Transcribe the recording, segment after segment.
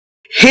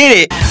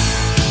Hit it.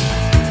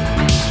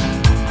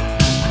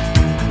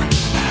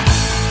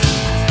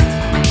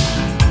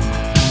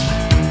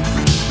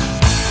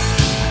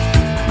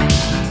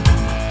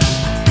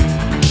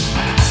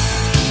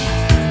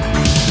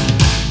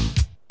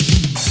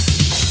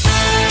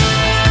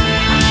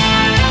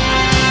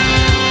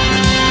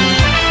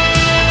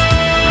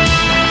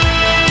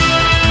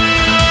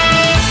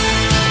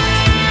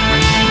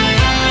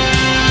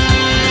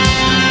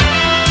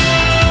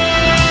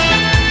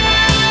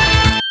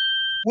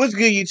 What's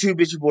good,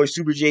 YouTube? It's your boy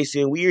Super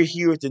Jason. We are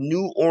here with the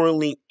New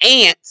Orleans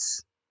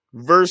Aints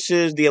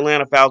versus the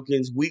Atlanta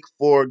Falcons Week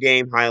 4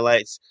 game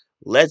highlights.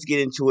 Let's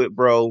get into it,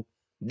 bro.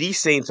 These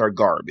Saints are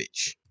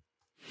garbage.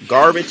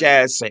 Garbage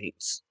ass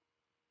Saints.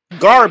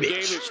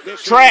 Garbage.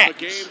 Trash.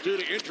 Game due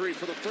to injury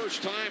for the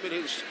first time in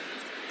his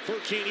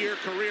 13-year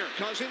career.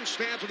 Cousins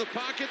stands in the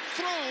pocket,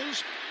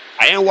 throws.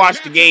 I didn't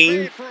watch the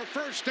game,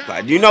 but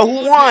I do know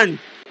who won.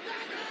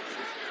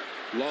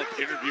 Love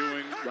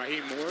interviewing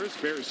Raheem Morris.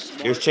 Very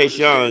smart. Here's Chase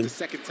Young. The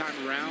second time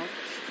around,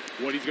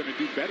 what he's going to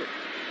do better.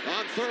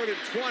 On 3rd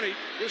and 20,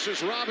 this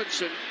is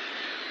Robinson.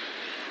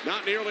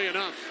 Not nearly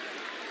enough.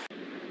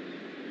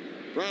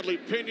 Bradley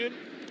Pinion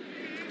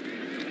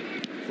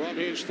from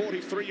his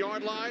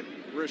 43-yard line.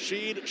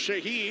 Rashid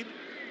Shaheed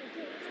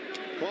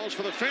calls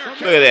for the fair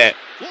catch. Look at that.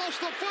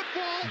 Lost the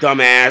football.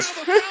 Dumbass.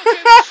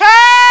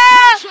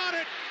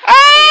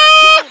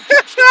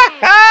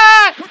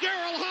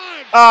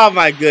 Oh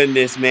my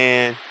goodness,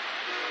 man.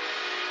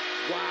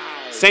 Wow.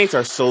 Saints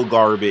are so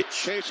garbage.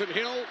 Taysom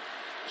Hill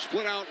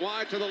split out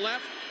wide to the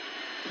left.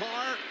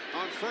 Carr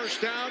on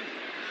first down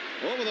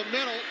over the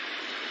middle.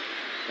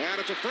 And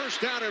it's a first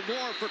down and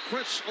more for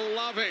Chris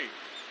Olave.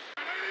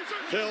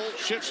 Hill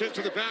shifts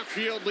into the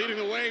backfield, leading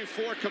the way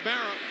for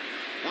Kamara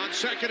on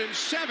 2nd and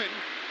 7.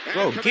 And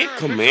Bro, get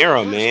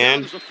Kamara, man.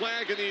 There's a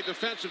flag in the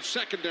defensive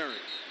secondary.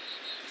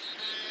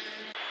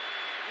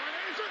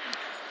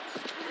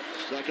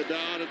 2nd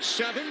down and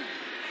 7.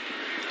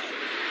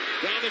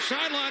 Down the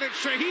sideline, and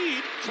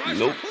Shaheed tries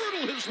to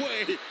hurdle his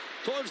way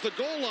towards the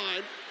goal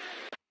line.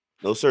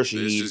 No, sir,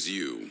 Shaheed. This is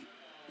you,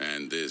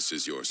 and this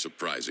is your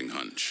surprising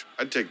hunch.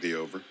 I'd take the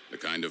over. The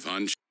kind of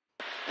hunch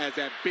As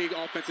that big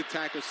offensive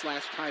tackle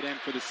 / tight end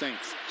for the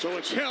Saints. So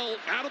it's Hill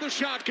out of the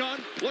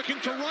shotgun,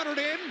 looking to run it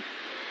in.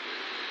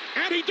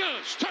 And he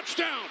does.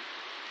 Touchdown.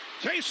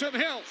 Taysom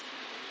Hill.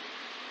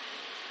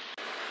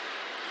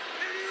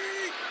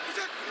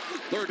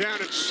 3rd down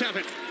and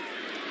 7.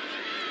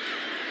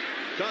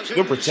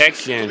 Good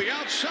protection.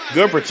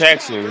 Good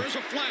protection. There's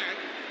a flag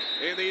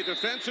in the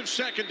defensive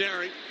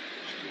secondary.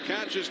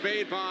 Catch is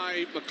made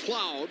by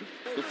McLeod,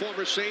 the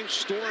former Saints.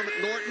 Storm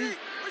Norton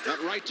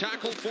at right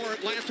tackle for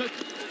Atlanta.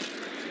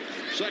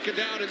 2nd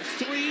down and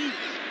 3.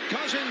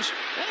 Cousins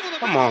over the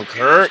Come on,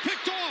 Kirk.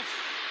 picked off.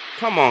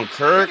 Come on,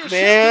 Kirk,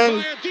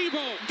 man.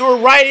 Debo. Threw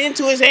it right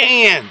into his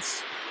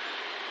hands.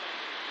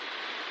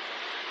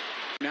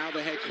 Now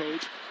the head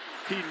coach,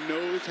 he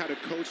knows how to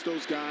coach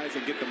those guys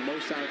and get the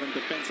most out of them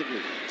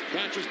defensively.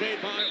 Catch is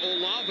made by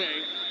Olave.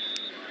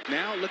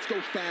 Now let's go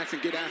fast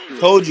and get after it.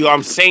 Told you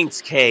I'm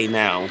Saints K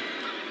now.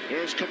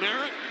 Here's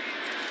Kamara.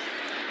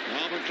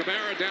 Alvin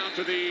Kamara down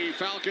to the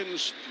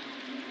Falcons.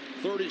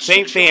 36.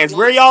 Saint fans,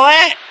 where y'all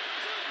at?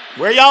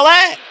 Where y'all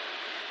at?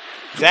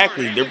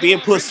 Exactly, they're being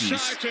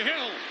pussies.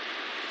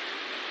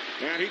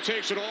 And he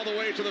takes it all the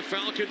way to the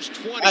Falcons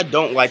 20. I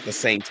don't like the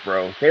Saints,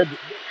 bro. Hey,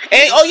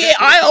 oh yeah,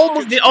 I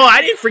almost did. Oh,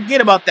 I didn't forget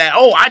about that.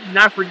 Oh, I did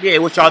not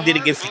forget what y'all did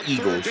against the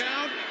Eagles.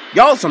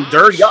 Y'all some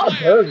dirty. Y'all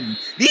dirty.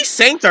 These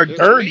Saints are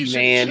dirty,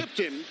 man.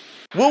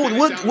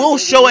 We'll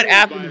show it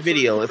after the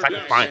video if I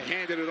can find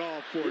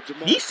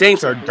it. These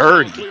Saints are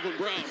dirty.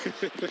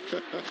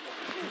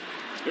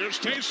 There's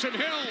Taysom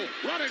Hill.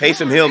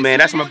 Taysom Hill, man,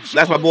 that's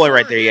my boy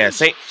right there. Yeah,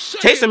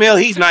 Taysom Hill,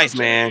 he's nice,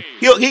 man.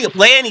 He can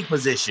play any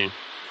position.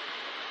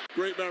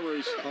 Great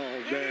memories. Oh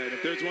man,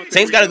 if there's one thing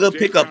Saints got a good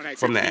pickup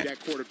from that.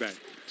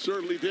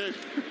 Certainly did.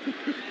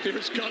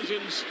 Here's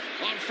Cousins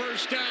on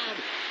first down.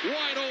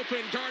 Wide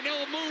open.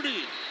 Darnell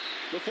Mooney,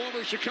 the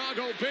former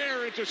Chicago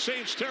Bear, into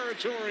Saints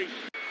territory.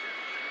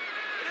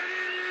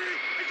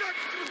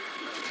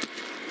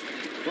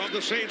 From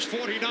the Saints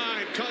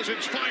 49,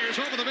 Cousins fires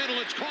over the middle.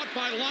 It's caught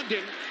by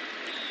London.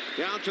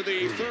 Down to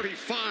the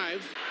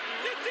 35.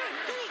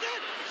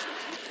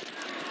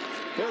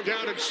 3rd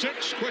down and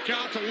 6. Quick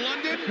out to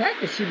London.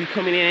 Practice should be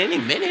coming in any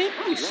minute.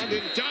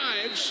 London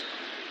dives.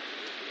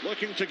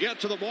 Looking to get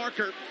to the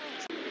marker.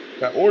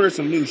 I ordered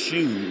some new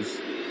shoes.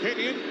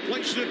 Pinion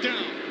places it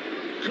down.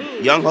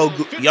 Koo, Young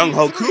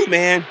Ho,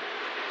 man.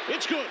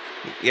 It's good.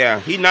 Yeah,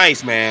 he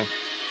nice, man.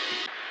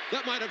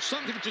 That might have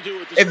something to do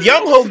with the If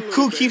Young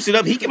Ho keeps it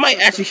up, he might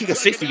actually kick a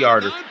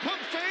 60-yarder.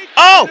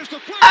 Oh!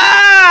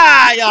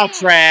 Ah! Y'all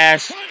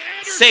trash.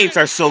 Saints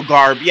are so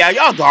garbage. Yeah,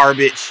 y'all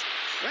garbage.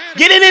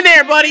 Get it in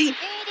there, buddy.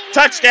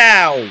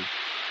 Touchdown.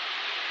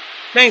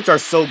 Saints are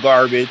so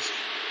garbage.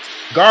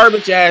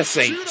 Garbage-ass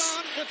Saints.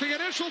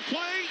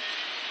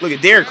 Look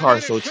at Derek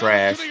Carr, so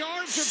trash.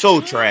 So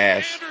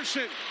trash.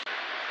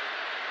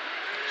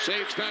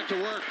 Saints back to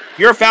work. If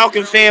you're a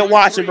Falcons fan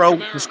watching, bro,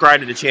 subscribe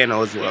to the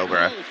channel as well,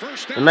 bro.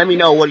 And let me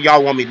know what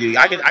y'all want me to do.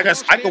 I can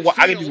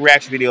do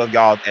reaction video of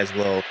y'all as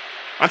well.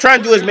 I'm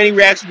trying to do as many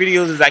reaction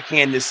videos as I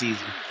can this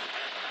season.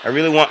 I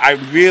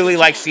really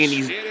like seeing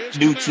these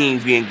new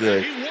teams being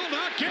good.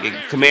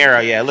 Yeah,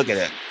 Kamara, yeah, look at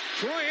that.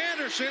 Troy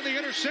Anderson, the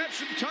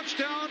interception,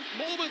 touchdown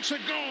moments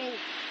ago.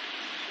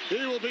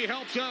 He will be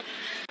helped up.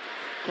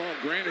 Carl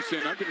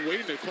Granderson, I've been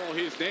waiting to call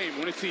his name.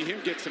 Want to see him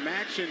get some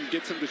action,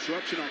 get some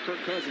disruption on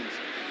Kirk Cousins.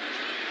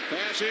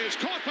 Pass is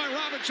caught by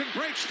Robinson,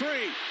 breaks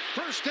free.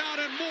 First down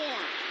and more.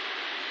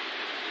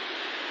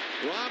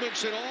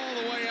 Robinson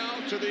all the way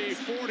out to the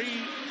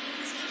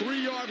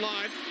 43-yard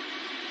line.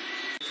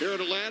 Here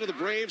in Atlanta, the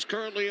Braves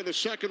currently in the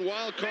second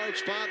wild card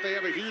spot. They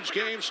have a huge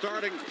game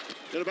starting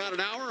in about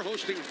an hour,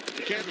 hosting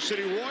the Kansas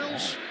City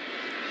Royals.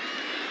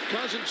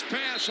 Cousins'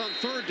 pass on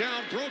third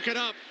down, broken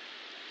up.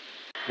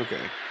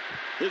 Okay.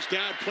 His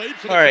dad played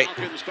for the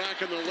Falcons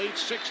back in the late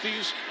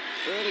 60s,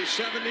 early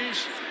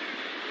 70s.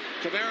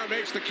 Kamara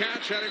makes the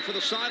catch, heading for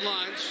the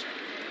sidelines.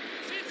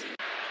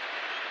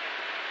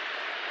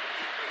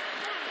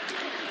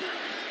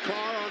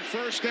 Carr on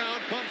first down,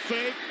 pump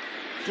fake,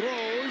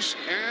 throws,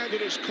 and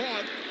it is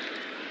caught.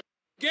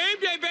 Game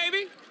day,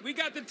 baby. We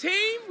got the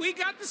team, we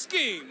got the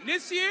scheme.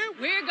 This year,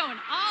 we're going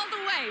all the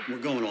way.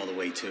 We're going all the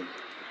way, too.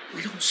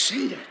 We don't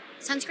say that.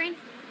 Sunscreen?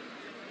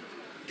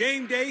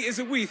 Game day is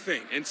a we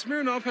thing, and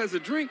Smirnoff has a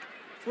drink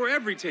for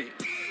every team.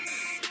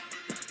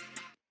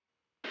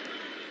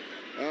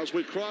 As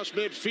we cross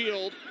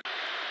midfield,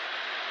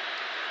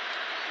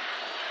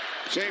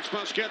 Saints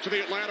must get to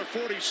the Atlanta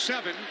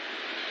 47.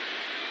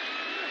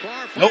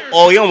 Nope.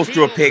 Oh, he almost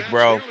threw a pick,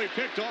 bro.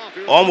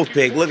 Almost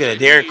pick. Look at it.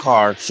 Derek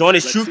Carr showing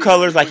his true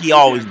colors like he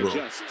always will.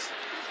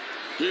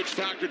 Huge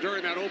factor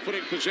during that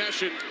opening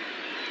possession.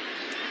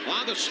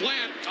 On the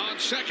slant on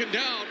second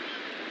down.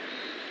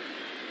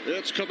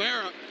 It's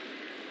Kamara.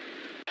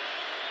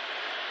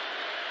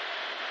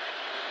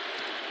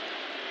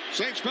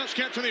 Saints must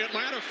get to the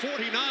Atlanta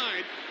 49.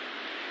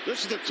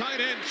 This is the tight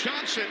end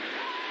Johnson,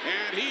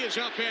 and he is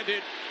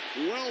upended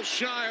well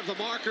shy of the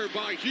marker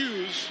by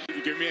Hughes.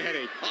 You give me a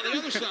headache. On the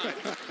other side.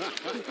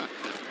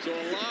 So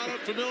a lot of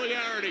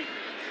familiarity.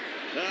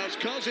 As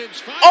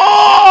Cousins fires.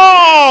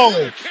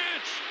 Oh!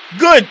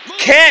 Good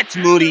catch,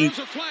 Moody.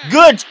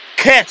 Good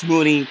catch,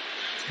 Moody.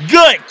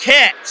 Good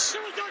catch.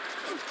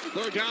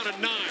 They're down at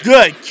 9.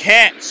 Good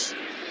catch.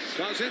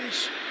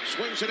 Cousins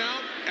swings it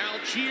out.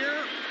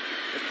 Algier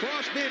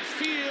across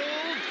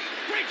midfield.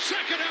 Great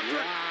second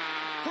effort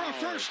for a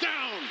first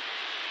down.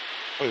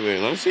 Wait,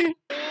 let me see.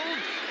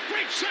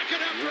 Great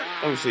second effort.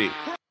 Let me see.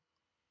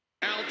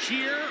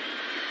 Algier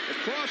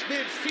across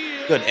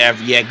midfield. Good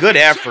effort. Yeah, good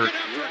effort.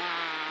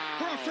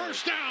 For a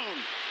first down.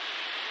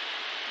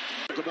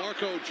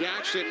 DeMarco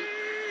Jackson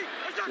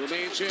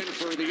remains in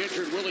for the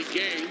injured Willie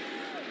Gay.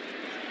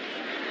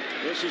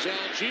 This is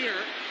Algier.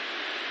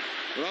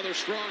 Another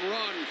strong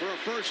run for a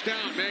first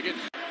down, Megan.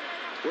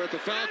 We're at the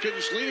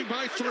Falcons leading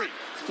by 3.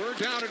 Third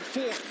down and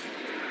 4.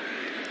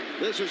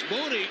 This is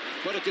Mooney,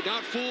 but it did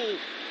not fool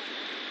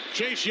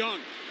Chase Young.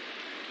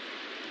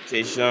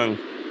 Chase Young.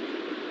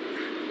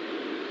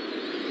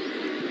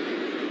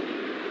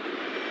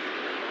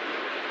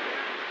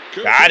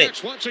 Got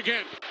it. Once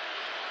again.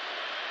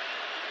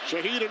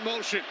 Shaheed in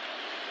motion.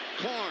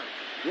 Carr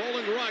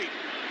rolling right.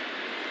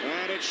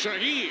 And it's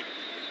Shaheed.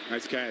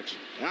 Nice catch.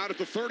 Out at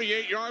the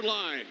 38-yard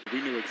line.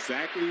 We knew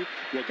exactly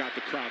what got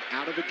the crowd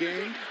out of the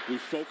game. We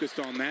focused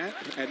on that,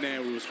 and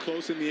then it was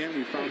close in the end.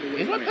 We found a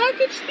way to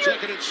win.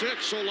 Second and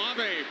 6.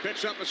 Olave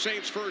picks up a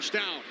Saints first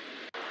down.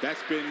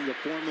 That's been the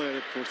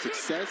formula for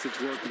success.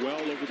 It's worked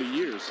well over the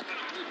years.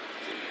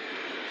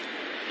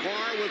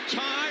 Carr with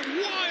time,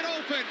 wide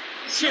open.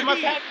 Shit, my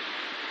bad.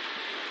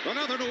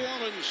 Another New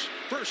Orleans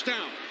first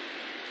down.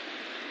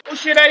 Oh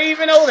shit, I didn't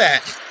even know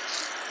that.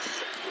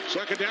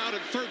 Second down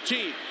and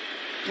 13.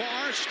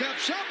 Carr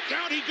steps up,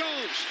 down he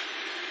goes.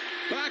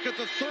 Back at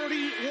the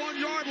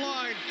 31-yard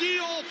line, D.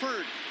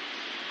 Alford.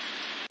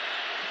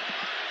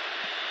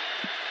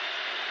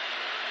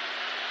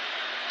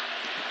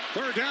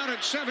 Third down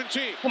and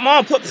 17. Come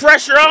on, put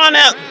pressure on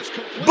that.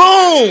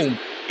 Boom!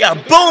 Yeah,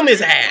 boom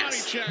his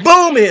ass.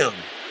 Boom him.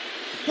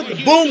 Put the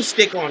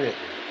boomstick on him.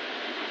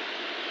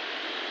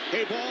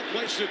 Hey, ball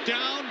places it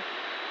down.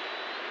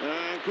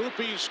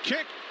 Groupies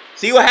kick.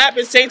 See what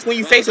happens, Saints, when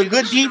you face a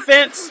good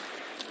defense?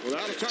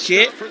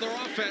 Shit. For their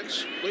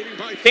offense, leading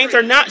by 3. Saints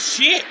are not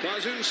shit.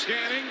 Cousins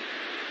scanning.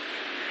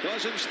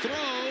 Cousins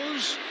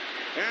throws.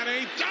 And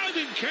a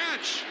diving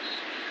catch.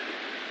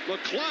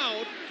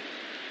 McLeod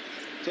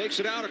takes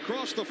it out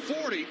across the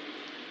 40.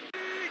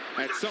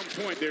 At some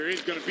point, there is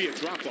going to be a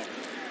drop-off.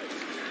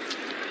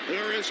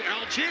 There is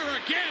Algier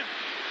again.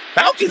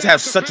 Falcons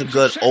have such a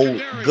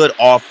good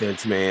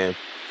offense, man.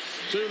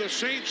 To the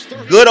Saints,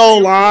 good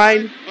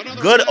O-line,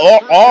 good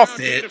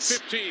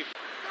offense.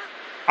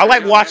 I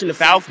like watching the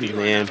Falcons,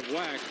 man.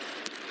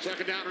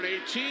 Second down and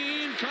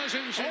 18.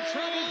 Cousins in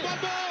trouble.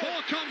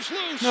 Ball comes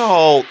loose.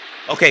 No.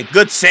 Okay,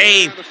 good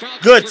save.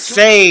 Good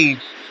save.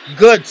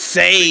 Good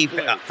save,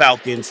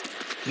 Falcons.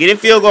 Get in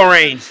field goal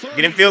range.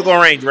 Get in field goal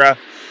range, bro.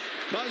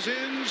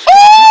 Cousins.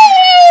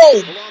 Oh!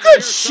 Along the Good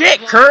near shit,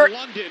 sideline, Kurt.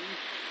 London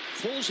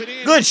pulls it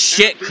in Good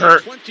shit, at the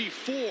Kurt.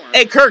 24.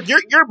 Hey, Kirk,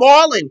 you're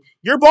balling.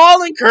 You're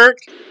balling, Kirk.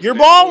 You're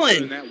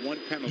balling.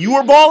 You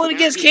were balling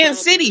against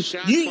Kansas City.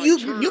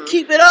 You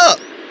keep it up.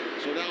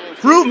 So now a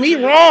Prove me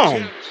 42-yard wrong.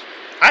 attempt.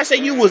 I say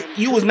you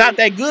was not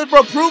that good,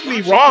 bro. Prove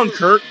me wrong,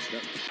 Kirk.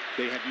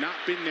 They have not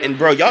been there. And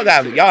bro, y'all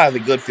have a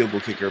good field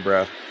goal kicker,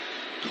 bro.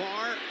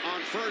 Carr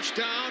on first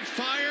down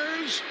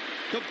fires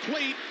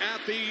complete at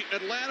the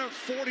Atlanta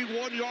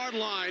 41-yard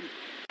line.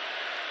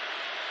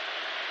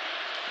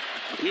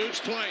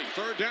 Huge play,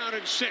 3rd down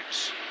and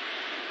 6.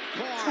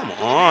 Carr Come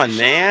on,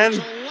 man.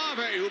 to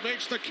Olave, who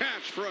makes the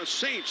catch for a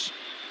Saints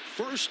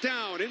first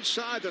down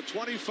inside the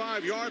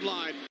 25-yard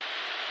line.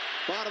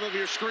 Bottom of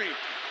your screen.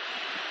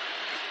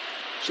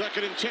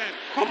 2nd and 10.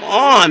 Come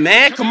on,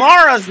 man.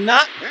 Kamara's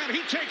not. And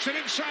he takes it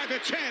inside the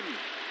 10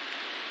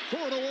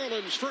 for New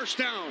Orleans, first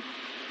down.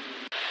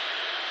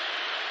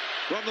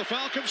 From the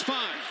Falcons 5.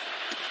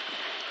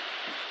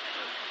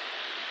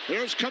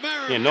 Here's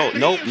Kamara. Yeah, no,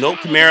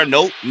 Kamara,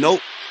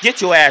 nope.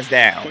 Get your ass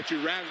down. But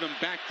you rather them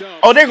backed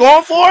up. Oh, they're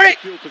going for it?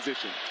 Field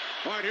position.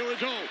 All right, here we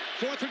go.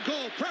 4th and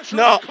goal. Pressure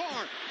No. on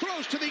Carr.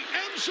 Throws to the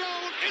end zone.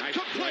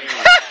 Incomplete.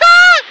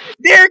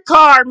 Derek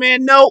Carr,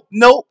 man. Nope.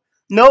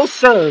 No,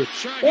 sir.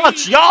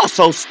 Watch, y'all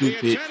so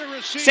stupid.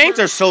 Saints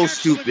are so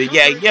stupid.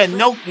 Yeah,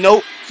 no.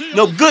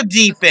 Good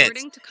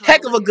defense.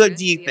 Heck of a good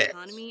defense. The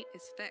economy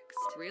is fixed.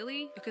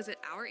 Really? Because at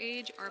our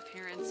age, our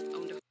parents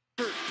owned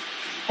a...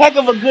 Heck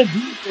of a good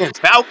defense,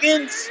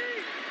 Falcons.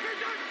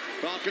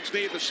 Falcons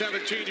need the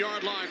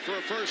 17-yard line for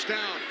a first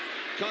down.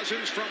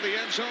 Cousins from the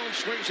end zone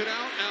swings it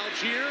out.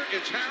 Algier,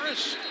 it's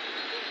Harris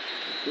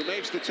who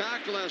makes the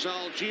tackle as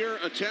Algier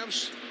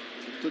attempts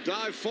to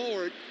dive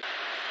forward.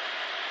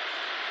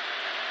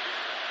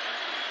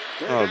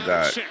 Oh,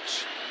 God.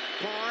 6.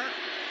 Carr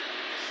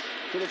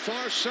to the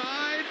far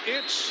side.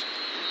 It's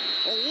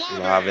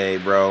Olave,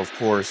 bro. Of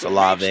course,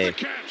 Olave.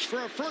 Catch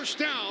for a first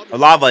down.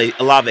 Olave,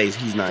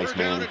 he's nice, 3rd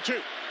down man. and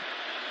 2.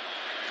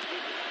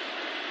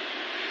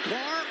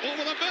 Carr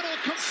over the middle,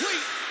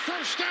 complete.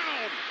 First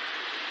down.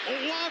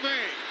 Olave.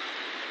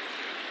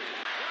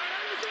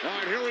 All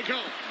right, here we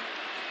go.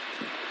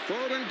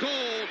 3rd and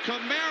goal.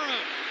 Kamara.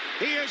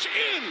 He is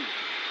in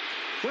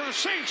for a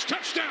Saints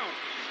touchdown.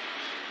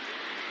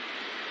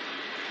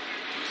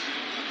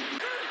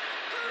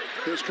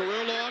 His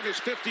career log is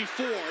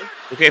 54.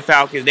 Okay,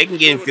 Falcons, they can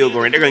get in field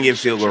goal range. They're going to get in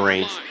field goal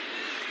range.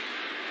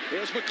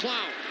 Here's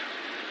McLeod.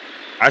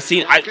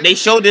 They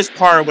showed this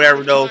part or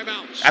whatever, though,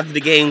 after the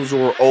games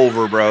were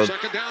over, bro.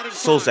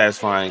 So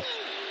satisfying.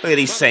 Look at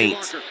these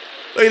Saints.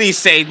 Look at these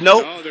Saints.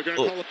 Nope. Oh, they're going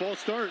to call a false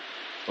start.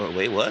 Oh,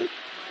 wait, what?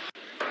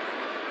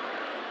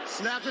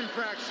 Snap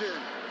infraction.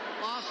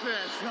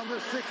 Offense, number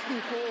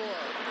 64.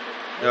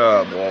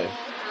 Oh, boy.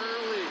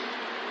 Early.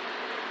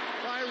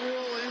 By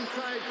rule,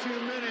 inside 2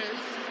 minutes.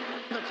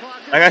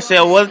 Like I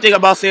said, one thing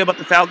about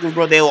the Falcons,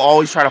 bro, they will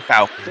always try to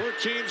Falcon.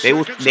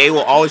 They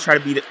will always try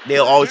to beat it.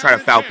 They'll always try to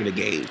Falcon the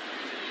game.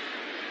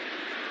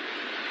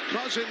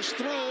 Cousins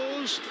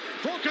throws,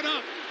 broken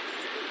up.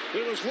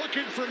 He was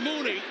looking for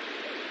Mooney.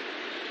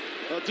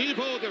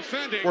 Debo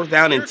defending. 4th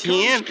down and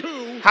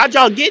 10. How'd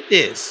y'all get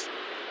this?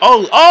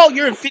 Y'all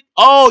are in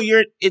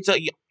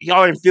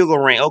field goal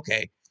range.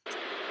 Okay.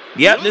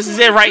 Yep, this is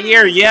it right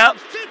here. Yep.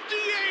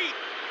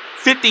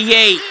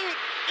 58.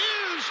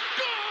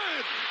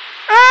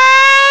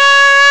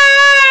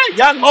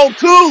 Young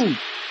Hoku!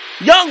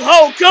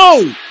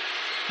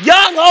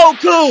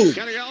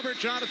 Kenny Albert,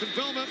 Jonathan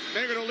Vilma,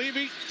 Megan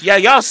O'Leary. Yeah,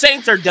 y'all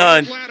Saints are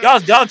done.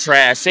 Y'all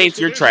trash. Saints,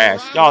 you're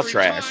trash. Y'all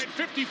trash.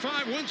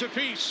 55 wins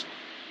apiece.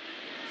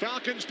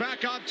 Falcons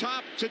back on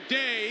top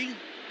today.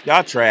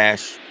 Y'all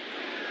trash.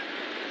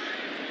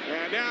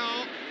 And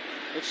now,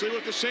 let's see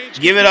what the Saints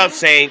give it up,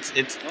 Saints.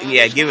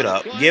 Give it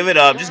up. Give it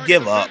up. Just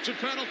give up.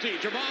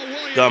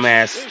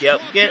 Dumbass.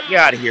 Get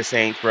out of here,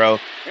 Saints, bro.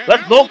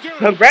 Let's go.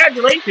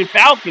 Congratulations,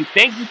 Falcons.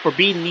 Thank you for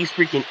beating these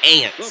freaking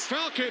Aints.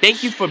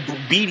 Thank you for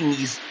beating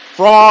these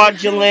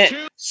fraudulent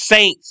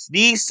Saints.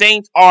 These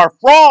Saints are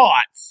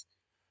frauds.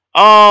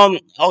 Oh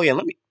yeah,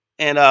 let me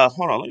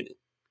hold on, let me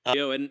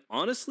and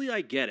honestly,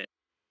 I get it.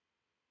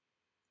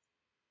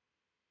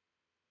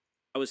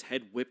 I was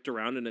head whipped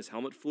around and his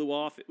helmet flew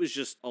off. It was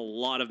just a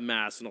lot of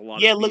mass and a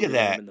lot of look at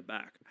that in the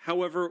back.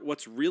 However,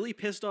 what's really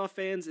pissed off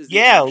fans is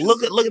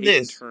look at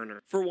this.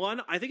 Turner. For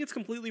one, I think it's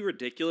completely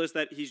ridiculous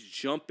that he's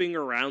jumping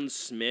around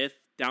Smith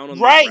down on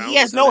the ground. He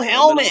has no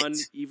helmet on,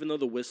 even though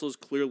the whistle's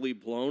clearly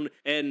blown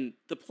and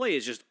the play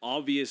is just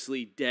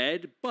obviously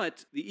dead.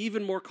 But the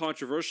even more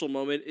controversial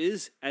moment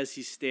is as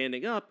he's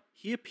standing up,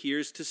 he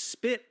appears to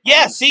spit.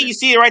 Yeah, see, you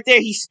see it right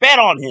there. He spat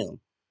on him.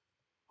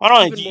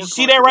 Hold on, you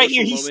see that right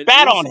here? He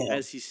spat on him.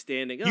 As he's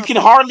standing up, you can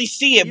hardly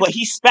see it, but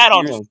he spat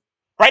on him.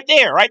 Right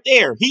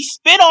there. He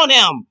spit on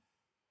him.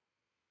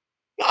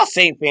 Y'all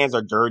Saint fans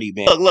are dirty,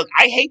 man. Look,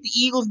 I hate the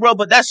Eagles, bro,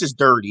 but that's just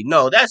dirty.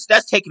 No, that's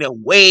taking it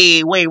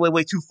way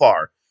too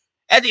far.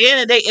 At the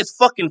end of the day, it's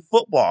fucking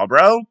football,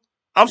 bro.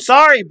 I'm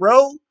sorry,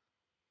 bro.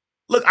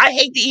 Look, I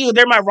hate the Eagles.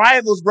 They're my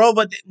rivals, bro.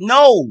 But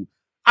no,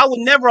 I would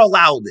never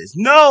allow this.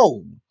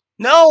 No,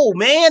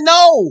 man,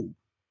 no.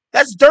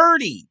 That's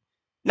dirty.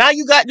 Now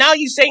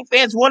you Saint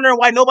fans wondering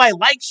why nobody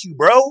likes you,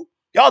 bro.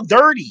 Y'all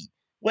dirty.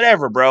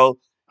 Whatever, bro.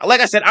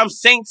 Like I said, I'm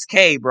Saints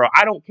K, bro.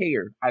 I don't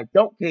care. I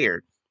don't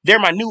care. They're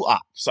my new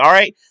ops, all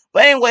right?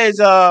 But anyways,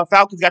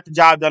 Falcons got the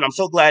job done. I'm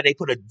so glad they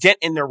put a dent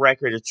in their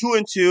record. They're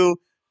 2-2.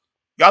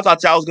 Y'all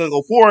thought y'all was going to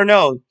go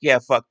 4-0. Yeah,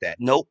 fuck that.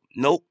 Nope.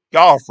 Y'all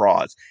are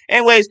frauds.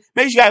 Anyways,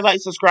 make sure you guys like,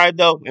 subscribe,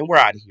 though, and we're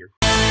out of here.